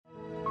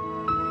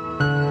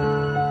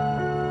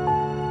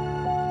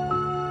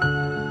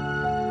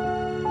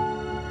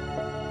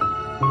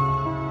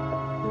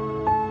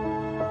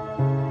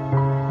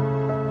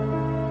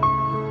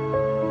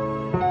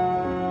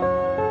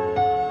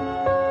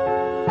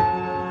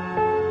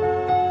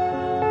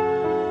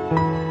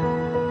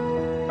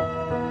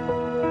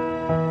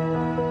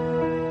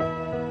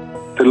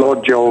the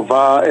Lord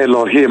Jehovah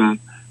Elohim,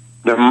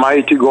 the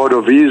mighty God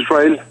of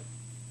Israel,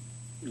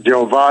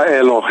 Jehovah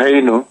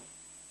Eloheinu,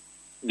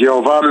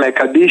 Jehovah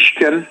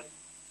Mekadishken,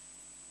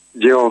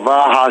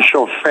 Jehovah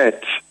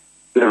Hashophet,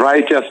 the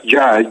righteous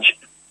judge,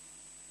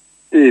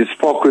 he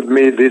spoke with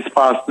me this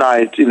past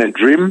night in a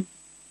dream.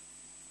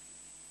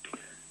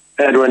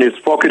 And when he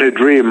spoke in a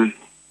dream,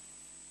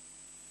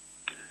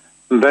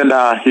 then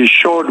he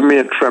showed me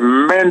a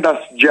tremendous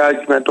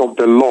judgment of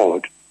the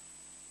Lord.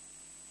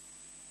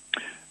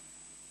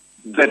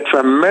 The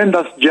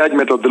tremendous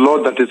judgment of the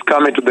Lord that is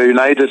coming to the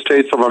United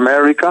States of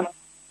America.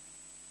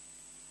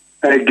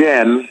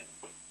 Again,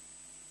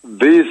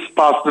 this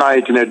past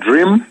night in a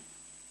dream,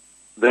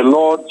 the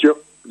Lord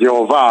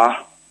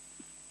Jehovah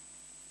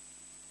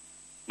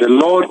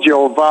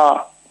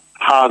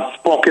has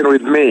spoken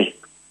with me.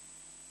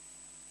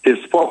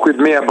 He spoke with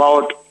me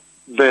about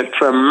the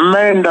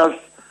tremendous,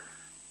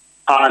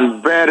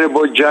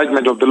 unbearable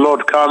judgment of the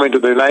Lord coming to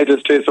the United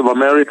States of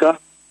America.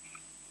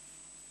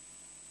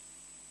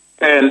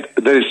 And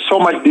there is so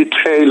much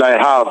detail I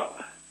have.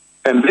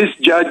 And this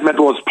judgment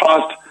was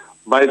passed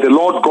by the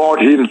Lord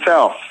God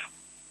himself.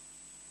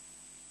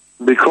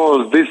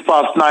 Because this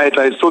past night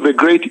I saw the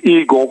great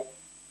eagle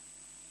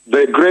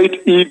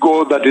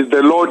that is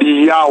the Lord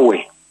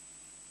Yahweh,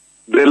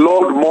 the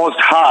Lord Most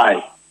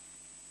High.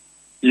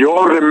 You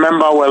all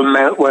remember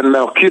when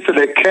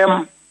Melchizedek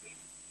came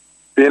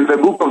in the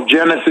book of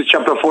Genesis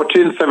chapter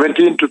 14,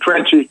 17 to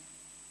 20,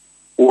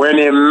 when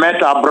he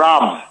met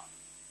Abraham.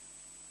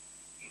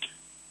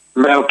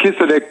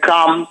 Melchizedek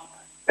comes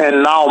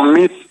and now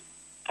meets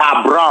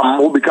Abraham,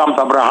 who becomes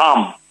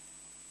Abraham.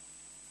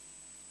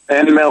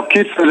 And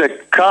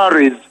Melchizedek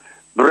carries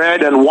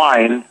bread and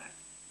wine,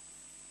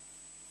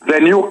 the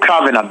new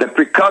covenant, the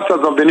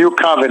precursors of the new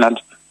covenant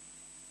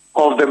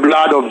of the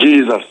blood of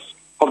Jesus,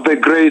 of the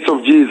grace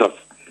of Jesus.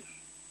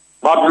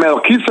 But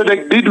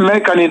Melchizedek did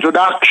make an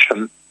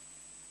introduction,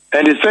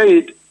 and he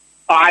said,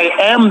 I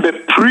am the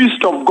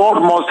priest of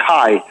God Most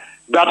High,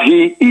 that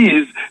he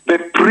is the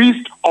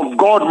priest of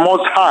God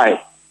Most High.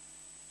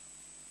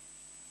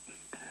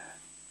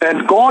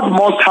 And God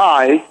Most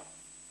High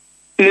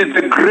is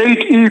the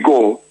great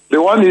eagle,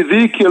 the one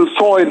Ezekiel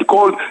saw and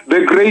called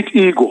the great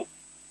eagle.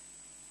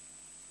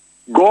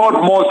 God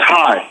Most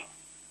High.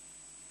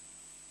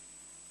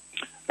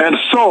 And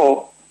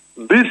so,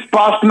 this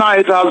past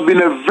night has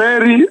been a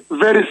very,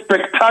 very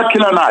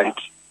spectacular night.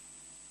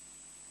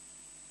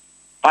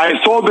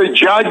 I saw the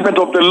judgment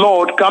of the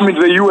Lord come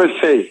into the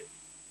USA.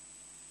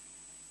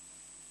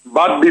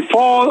 But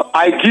before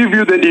I give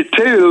you the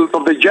details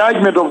of the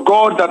judgment of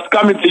God that's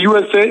coming to the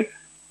USA,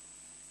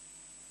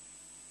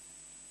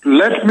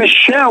 let me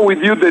share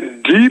with you the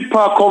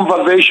deeper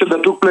conversation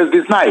that took place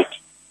this night.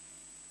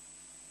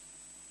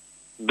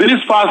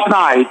 This past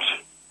night,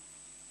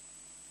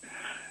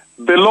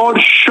 the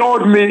Lord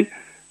showed me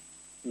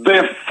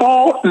the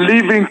 4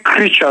 living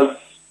creatures,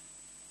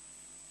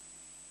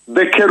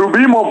 the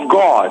cherubim of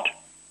God.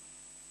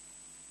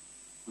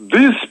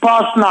 This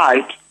past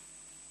night,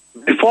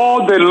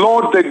 before the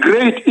Lord, the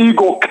great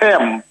eagle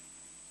came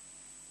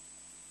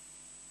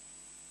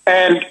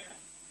and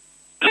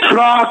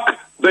struck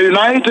the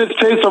United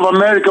States of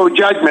America with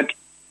judgment.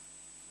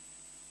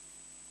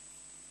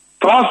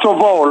 First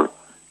of all,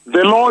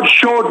 the Lord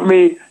showed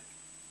me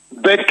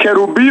the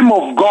cherubim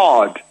of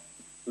God,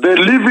 the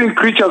living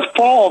creatures,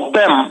 4 of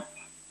them,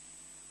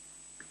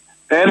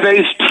 and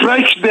they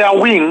stretched their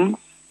wings,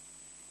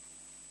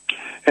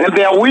 and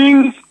their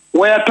wings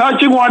were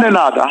touching one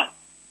another,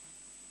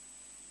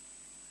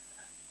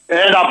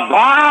 and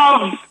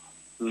above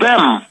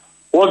them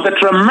was the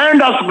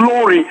tremendous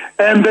glory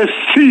and the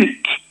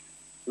seat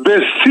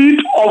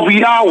of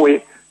Yahweh.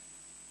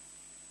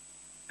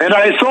 And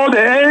I saw the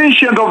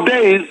Ancient of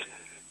Days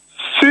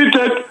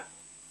seated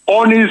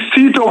on his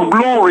seat of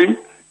glory,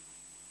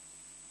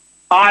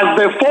 as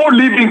the 4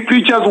 living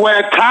creatures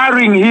were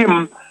carrying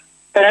him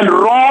and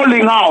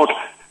rolling out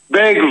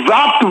the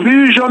exact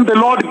vision the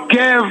Lord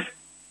gave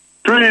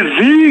to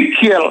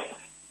Ezekiel,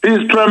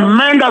 his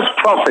tremendous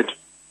prophet.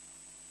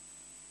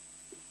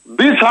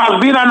 This has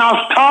been an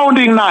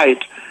astounding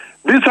night.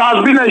 This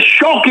has been a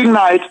shocking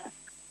night.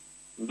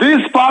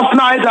 This past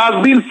night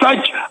has been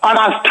such an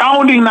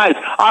astounding night,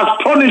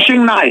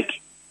 astonishing night.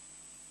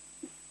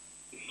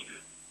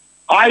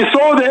 I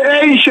saw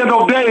the Ancient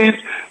of Days,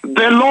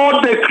 the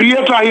Lord, the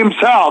Creator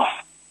himself.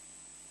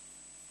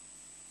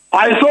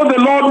 I saw the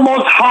Lord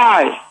Most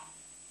High.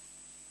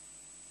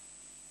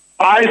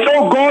 I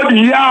saw God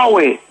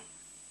Yahweh.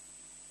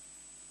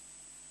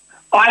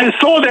 I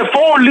saw the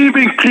 4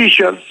 living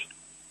creatures.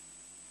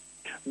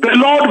 The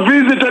Lord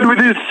visited with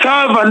his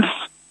servants,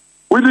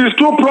 with his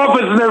 2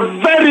 prophets, in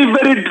a very,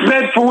 very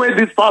dreadful way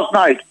this past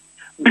night,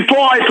 before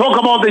I talk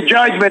about the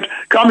judgment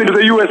coming to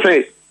the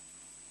USA.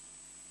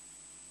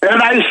 And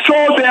I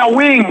saw their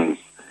wings.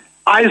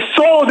 I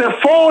saw the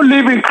 4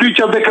 living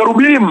creatures, the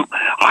cherubim.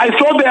 I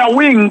saw their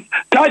wings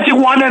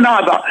touching one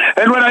another.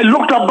 And when I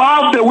looked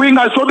above the wing,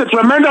 I saw the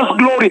tremendous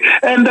glory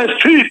and the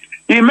seat.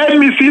 He made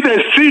me see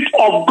the seat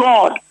of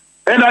God,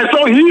 And I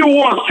saw he who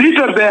was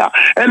seated there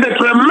and the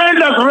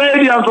tremendous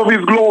radiance of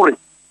his glory.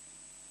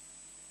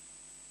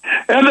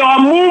 And they were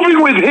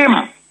moving with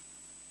him.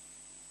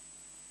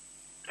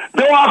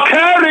 They were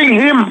carrying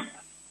him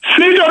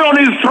seated on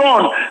his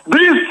throne.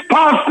 This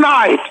past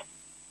night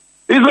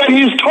is a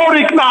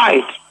historic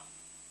night.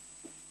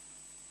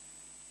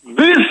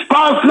 This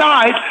past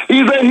night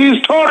is a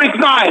historic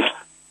night.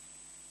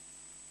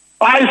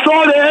 I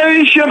saw the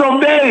Ancient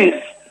of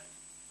Days.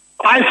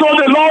 I saw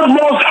the Lord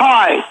Most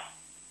High.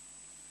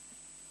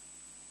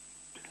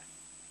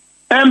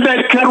 And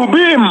the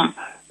cherubim,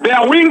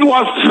 their wings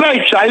were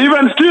stretched. I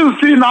even still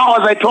see now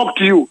as I talk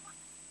to you.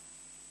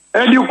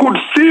 And you could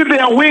see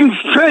their wings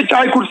stretch.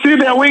 I could see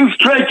their wings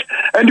stretch.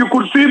 And you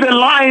could see the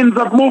lines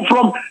that move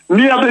from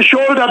near the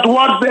shoulder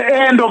towards the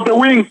end of the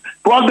wings,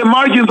 towards the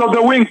margins of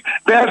the wings.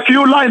 There are a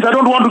few lines. I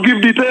don't want to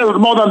give details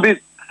more than this.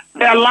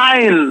 They are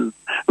lines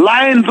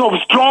of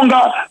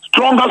stronger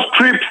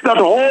strips that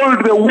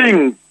hold the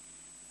wings,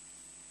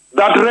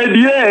 that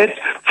radiate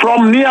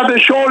from near the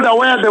shoulder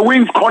where the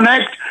wings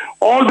connect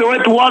all the way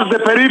towards the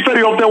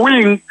periphery of the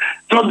wings.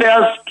 So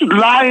there's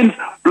lines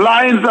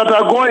that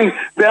are going,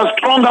 there are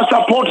stronger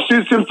support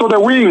systems to the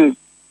wings.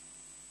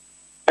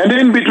 And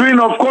in between,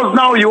 of course,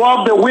 now you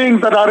have the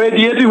wings that are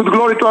radiating with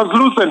glory,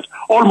 translucent,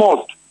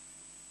 almost.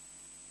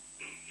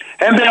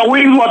 And their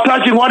wings were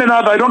touching one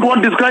another. I don't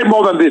want to describe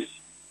more than this.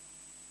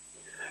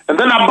 And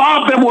then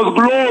above them was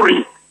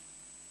glory.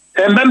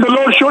 And then the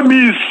Lord showed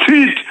me his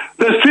seat,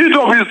 the seat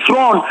of his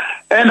throne.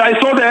 And I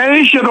saw the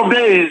Ancient of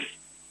Days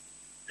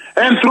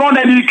and throne,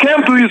 and he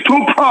came to his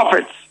two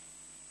prophets.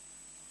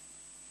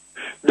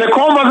 The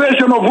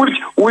conversation of which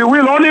we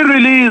will only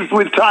release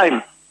with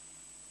time.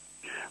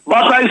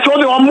 But I saw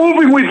they were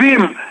moving with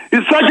him.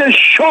 It's such a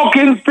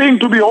shocking thing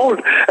to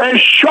behold. A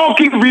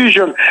shocking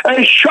vision.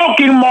 A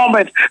shocking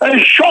moment. A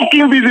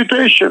shocking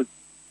visitation.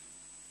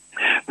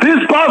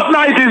 This past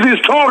night is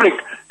historic.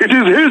 It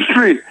is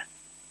history.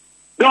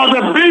 There was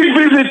a big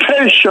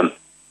visitation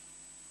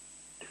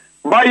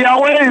by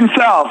Yahweh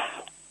himself.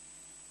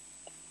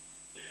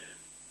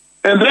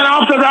 And then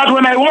after that,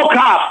 when I woke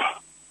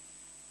up,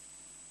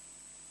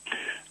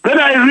 then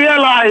I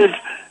realized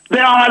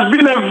there has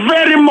been a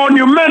very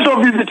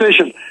monumental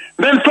visitation.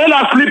 Then fell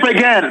asleep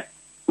again.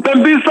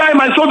 Then this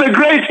time I saw the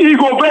great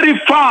eagle very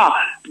far,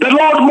 the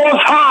Lord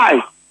Most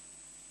High.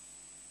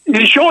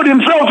 He showed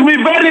himself to me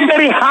very,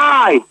 very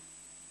high.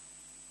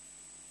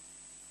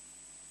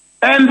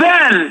 And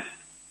then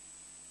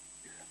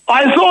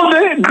I saw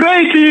the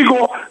great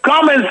eagle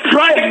come and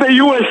strike the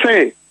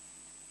USA.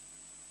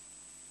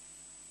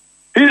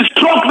 He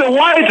struck the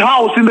White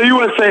House in the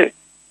USA.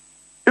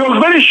 It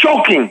was very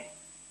shocking.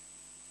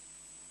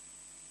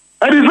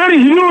 And it's very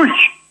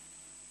huge.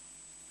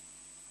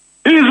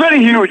 It is very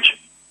huge.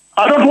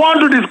 I don't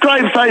want to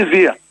describe size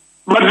here,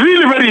 but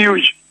really very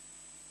huge.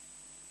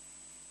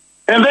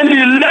 And then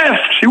he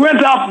left. He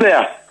went up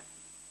there.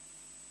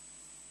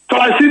 So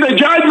I see the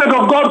judgment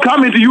of God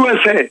coming to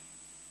USA.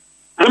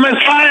 The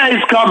Messiah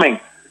is coming.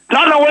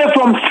 Turn away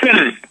from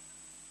sin.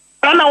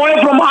 Turn away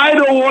from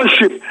idol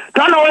worship.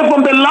 Turn away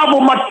from the love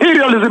of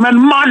materialism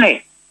and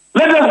money.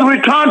 Let us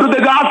return to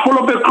the gospel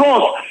of the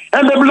cross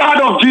and the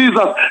blood of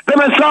Jesus. The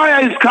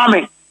Messiah is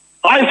coming.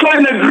 I saw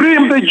in a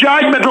dream the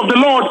judgment of the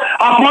Lord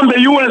upon the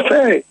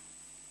USA.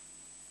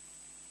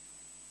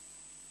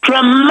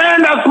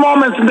 Tremendous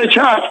moments in the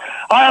church.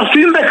 I have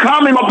seen the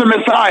coming of the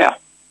Messiah.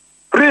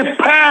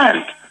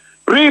 Repent.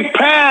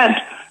 Repent.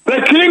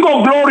 The King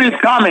of glory is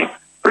coming.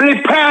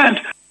 Repent.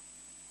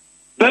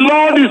 The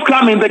Lord is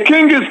coming. The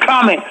King is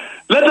coming.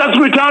 Let us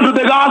return to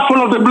the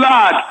gospel of the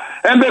blood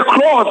and the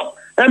cross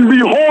and be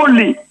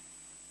holy.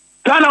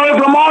 Turn away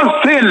from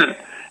all sin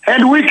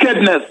and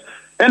wickedness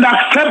and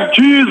accept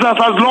Jesus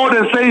as Lord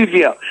and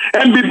Savior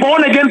and be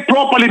born again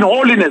properly in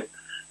holiness.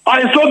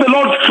 I saw the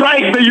Lord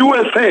strike the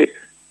USA.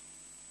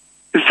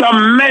 It's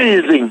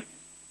amazing.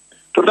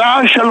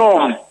 Todah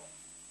Shalom.